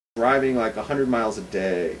driving like 100 miles a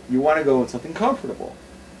day. You want to go in something comfortable.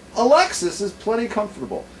 A Lexus is plenty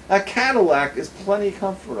comfortable. A Cadillac is plenty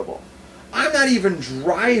comfortable. I'm not even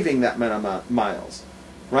driving that many miles,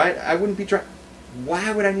 right? I wouldn't be driving.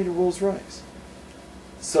 Why would I need a Rolls Royce?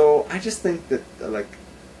 So I just think that, like,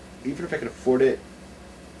 even if I could afford it,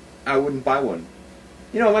 I wouldn't buy one.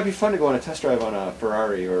 You know, it might be fun to go on a test drive on a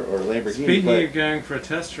Ferrari or Lamborghini. Speaking of going for a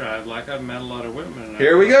test drive, like, I've met a lot of women.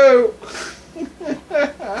 Here we go!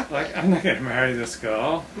 Like, I'm not going to marry this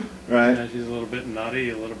girl. Right. You know, she's a little bit nutty,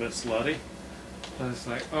 a little bit slutty. But it's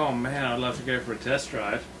like, oh man, I'd love to go for a test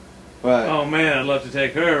drive. Right. Oh man, I'd love to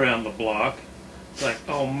take her around the block. It's like,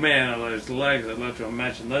 oh man, I love those legs. I'd love to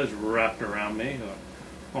imagine those wrapped around me. Or,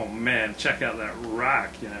 oh man, check out that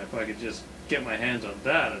rack. You know, if I could just get my hands on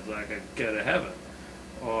that, it's like I'd go to heaven.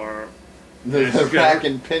 Or the rack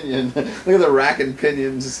and pinion. Look at the rack and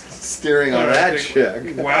pinions steering on that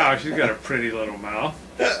chick. Wow, she's got a pretty little mouth.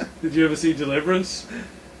 Did you ever see Deliverance?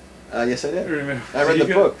 Yes, I did. Remember, I read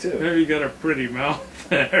the book, too. Maybe you got a pretty mouth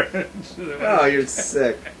there. Oh, you're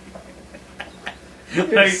sick.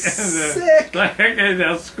 You're sick. And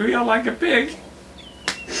they'll squeal like a pig.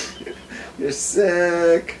 You're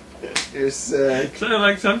sick. You're sick. So,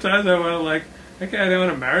 like, sometimes I want to, like, okay, I don't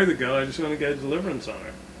want to marry the girl, I just want to get Deliverance on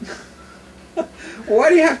her. Why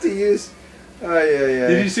do you have to use... Oh, yeah.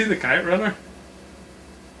 Did you see The Kite Runner?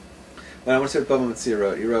 Well, I want to see what Bubba Matsia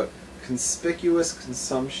wrote. He wrote, conspicuous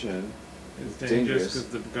consumption is dangerous because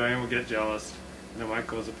the guy will get jealous and it might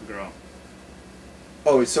cause a pogrom.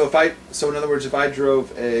 Oh, so in other words, if I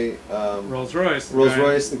drove a Rolls Royce,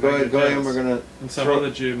 the Goyim are gonna and some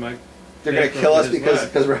other Jew might they're gonna kill us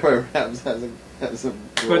because Rabbi Rabs has a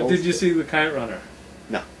But did you see The Kite Runner?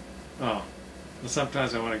 No. Oh, well,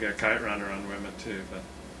 sometimes I want to get a kite runner on women too, but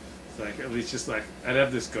it's like at least just like I'd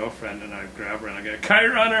have this girlfriend and I'd grab her and I'd get a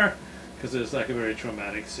kite runner because there's like a very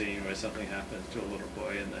traumatic scene where something happens to a little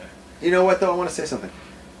boy in there. You know what though? I want to say something.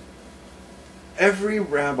 Every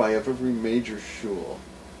rabbi of every major shul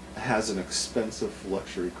has an expensive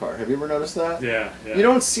luxury car. Have you ever noticed that? Yeah. You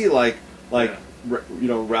don't see like you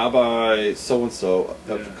know, Rabbi so and so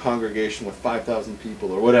of a congregation with 5,000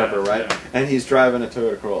 people or whatever, right? Yeah. And he's driving a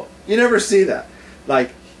Toyota Corolla. You never see that.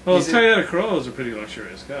 Like, well, a Toyota Corolla is a pretty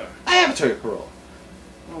luxurious car. I have a Toyota Corolla.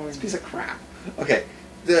 Oh, it's a piece of crap. Okay,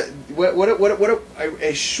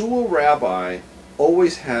 a shul rabbi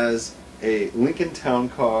always has a Lincoln Town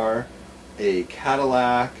Car, a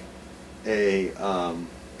Cadillac, a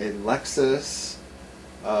Lexus.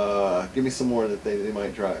 Give me some more that they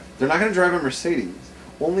might drive. They're not going to drive a Mercedes,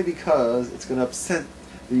 only because it's going to upset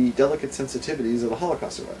the delicate sensitivities of the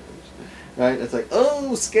Holocaust survivors. Right? It's like,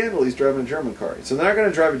 oh, scandal, he's driving a German car. So they're not going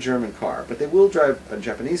to drive a German car, but they will drive a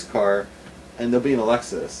Japanese car, and they'll be in a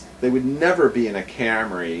Lexus. They would never be in a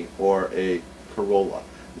Camry or a Corolla.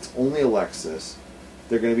 It's only a Lexus.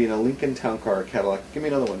 They're going to be in a Lincoln Town Car, a Cadillac. Give me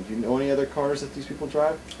another one. Do you know any other cars that these people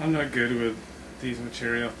drive? I'm not good with these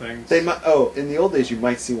material things. They might. Oh, in the old days, you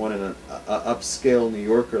might see one in an upscale New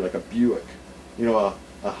Yorker, like a Buick. You know,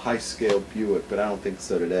 a high-scale Buick, but I don't think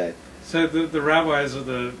so today. So the rabbis of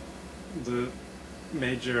the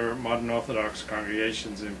major modern Orthodox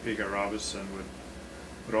congregations in Piga Robinson would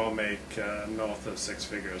all make north of 6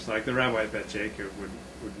 figures. Like the rabbi at Bet Jacob would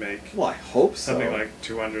make. Well, I hope so. Something like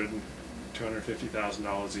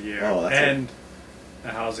 $250,000 a year, oh, and a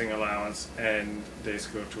housing allowance and day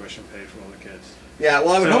school tuition paid for all the kids. Yeah,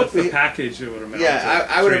 well, I would hope the package that would amount to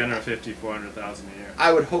 $350,000, $400,000 a year.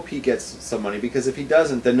 I would hope he gets some money, because if he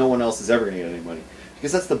doesn't, then no one else is ever going to get any money.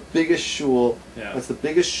 Because that's the biggest shul. Yeah. That's the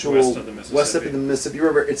biggest shul west of the Mississippi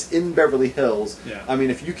River. It's in Beverly Hills. Yeah. I mean,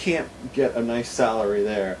 if you can't get a nice salary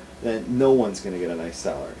there, then no one's going to get a nice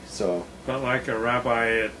salary. So. But like a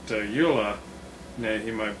rabbi at Eula, he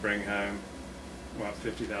might bring home what,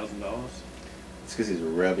 $50,000. It's because he's a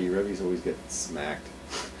Rebbe. Rebbe's always get smacked.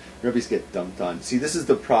 Rebbe's get dumped on. See, this is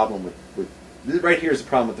the problem with right here is the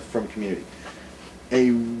problem with the frum community. A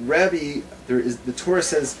Rebbe, the Torah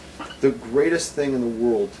says the greatest thing in the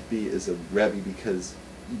world to be is a Rebbe, because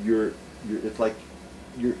it's like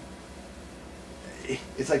your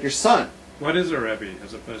son. What is a Rebbe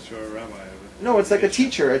as opposed to a rabbi? No, it's like a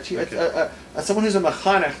teacher, someone who's a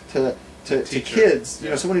mechanech to kids. You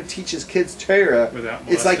know, someone who teaches kids Torah. Without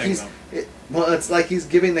it's like them. it's like he's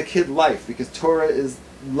giving the kid life, because Torah is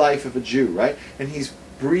life of a Jew, right? And he's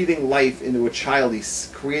breathing life into a child.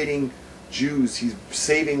 He's creating Jews. He's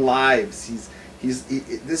saving lives.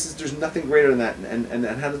 There's nothing greater than that. And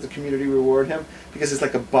how does the community reward him? Because it's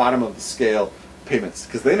like a bottom of the scale payments,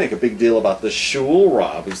 because they make a big deal about the shul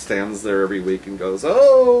rab who stands there every week and goes,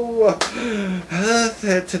 "Oh,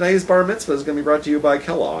 today's bar mitzvah is going to be brought to you by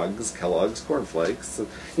Kellogg's cornflakes."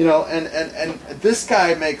 You know, and this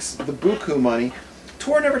guy makes the buku money.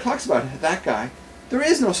 Torah never talks about that guy. There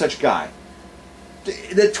is no such guy.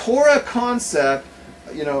 The Torah concept,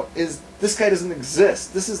 you know, is this guy doesn't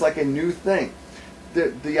exist. This is like a new thing.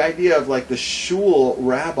 The idea of like the shul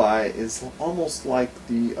rabbi is almost like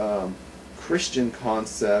the Christian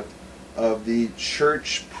concept of the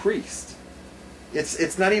church priest.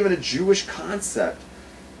 It's not even a Jewish concept.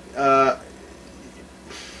 That's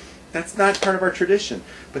not part of our tradition.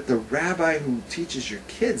 But the rabbi who teaches your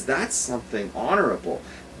kids, that's something honorable.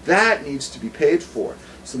 That needs to be paid for.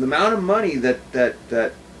 So the amount of money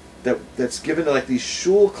that's given to like these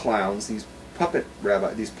shul clowns, these pulpit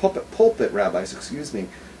rabbis, excuse me,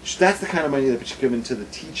 that's the kind of money that's given to the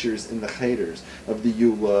teachers in the cheters of the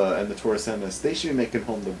Eula and the Torah Semis. They should be making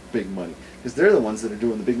home the big money, because they're the ones that are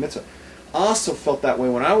doing the big mitzvah. I also felt that way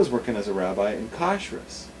when I was working as a rabbi in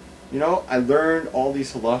kashrus. You know, I learned all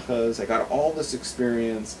these halachas, I got all this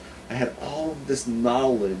experience, I had all of this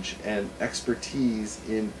knowledge and expertise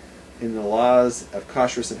in the laws of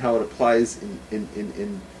kashrus and how it applies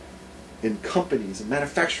in companies and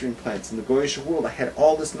manufacturing plants in the Goyish world. I had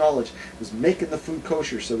all this knowledge. I was making the food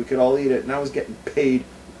kosher so we could all eat it, and I was getting paid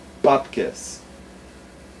bupkis.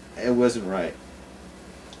 It wasn't right.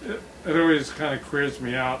 It always kind of queers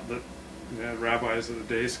me out that, you know, rabbis at the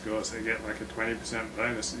day schools, they get like a 20%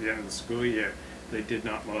 bonus at the end of the school year. They did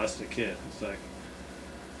not molest a kid. It's like,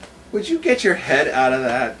 would you get your head out of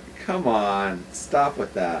that? Come on, stop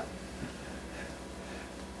with that.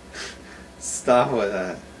 Stop with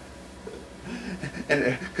that.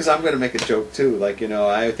 And because I'm going to make a joke too, like, you know,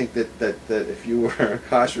 I think that if you were a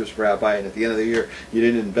kashrus rabbi and at the end of the year you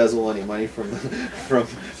didn't embezzle any money from do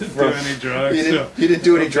any drugs. You didn't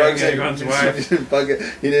do any drugs. Anyone's wife. You didn't bug it.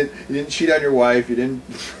 You didn't cheat on your wife. You didn't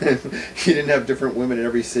have different women in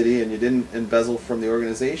every city, and you didn't embezzle from the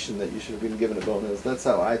organization that you should have been given a bonus. That's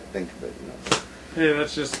how I think of it. You know. Yeah,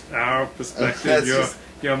 that's just our perspective.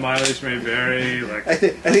 Your mileage may vary. Like, I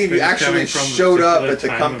think if you actually showed up at the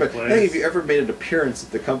company, I think if you ever made an appearance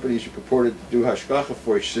at the companies you purported to do hashgacha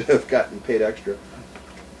for, you should have gotten paid extra.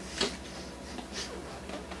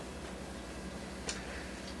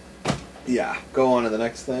 Yeah, go on to the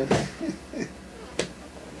next thing.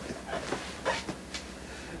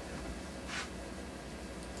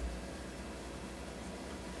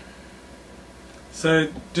 So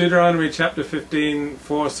Deuteronomy chapter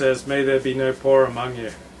 15:4 says, "May there be no poor among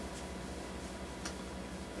you."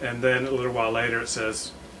 And then a little while later it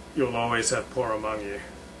says, "You'll always have poor among you."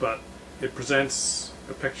 But it presents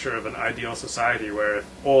a picture of an ideal society where if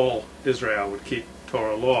all Israel would keep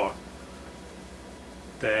Torah law,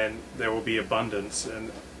 then there will be abundance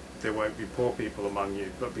and there won't be poor people among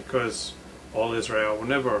you. But because all Israel will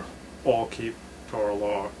never all keep Torah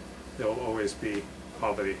law, there will always be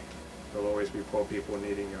poverty. There will always be poor people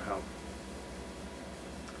needing your help.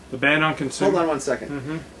 The ban on consumer... Hold on 1 second.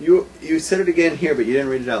 Mm-hmm. You said it again here, but you didn't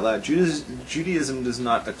read it out loud. Judaism does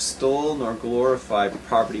not extol nor glorify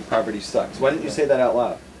poverty. Poverty sucks. Why didn't you say that out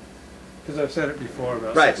loud? Because I've said it before.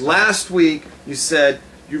 About right. Last week you said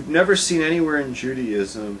you've never seen anywhere in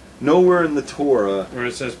Judaism, nowhere in the Torah, where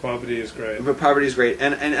it says poverty is great. But poverty is great.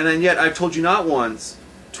 And yet I've told you not once,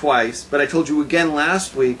 twice, but I told you again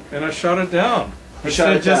last week. And I shut it down.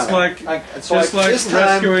 Just like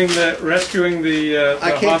rescuing the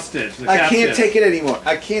hostage. The I can't take it anymore.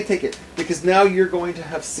 I can't take it because now you're going to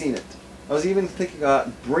have seen it. I was even thinking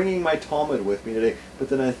about bringing my Talmud with me today, but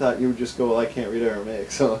then I thought you would just go, "Well, I can't read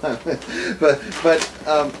Aramaic." So, but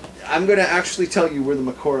I'm going to actually tell you where the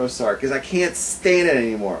Makoros are because I can't stand it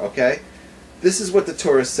anymore. Okay, this is what the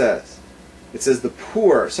Torah says. It says the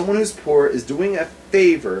poor, someone who's poor, is doing a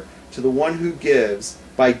favor to the one who gives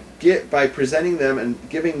by presenting them and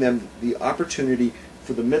giving them the opportunity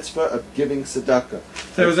for the mitzvah of giving tzedakah.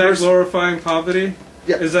 So is that glorifying poverty?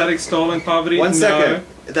 Yeah. Is that extolling poverty? 1 second.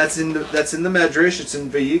 No. That's in the Medrash. It's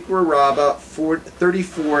in Vayikra Rabbah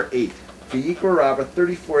 34:8. Vayikra Rabbah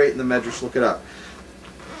 34:8 in the Medrash. Look it up.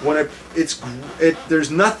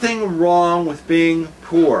 There's nothing wrong with being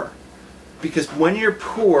poor, because when you're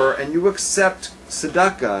poor and you accept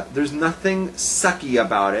tzedakah, there's nothing sucky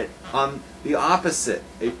about it. On the opposite,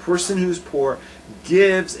 a person who's poor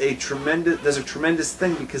does a tremendous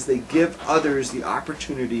thing because they give others the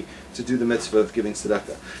opportunity to do the mitzvah of giving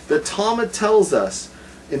tzedakah. The Talmud tells us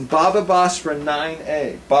in Baba Basra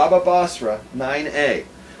 9a,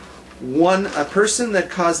 a person that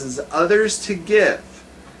causes others to give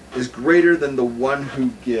is greater than the one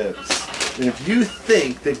who gives. And if you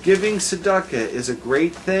think that giving tzedakah is a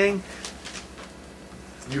great thing,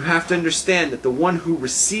 you have to understand that the one who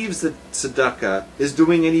receives the tzedakah is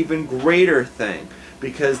doing an even greater thing,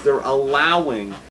 because they're allowing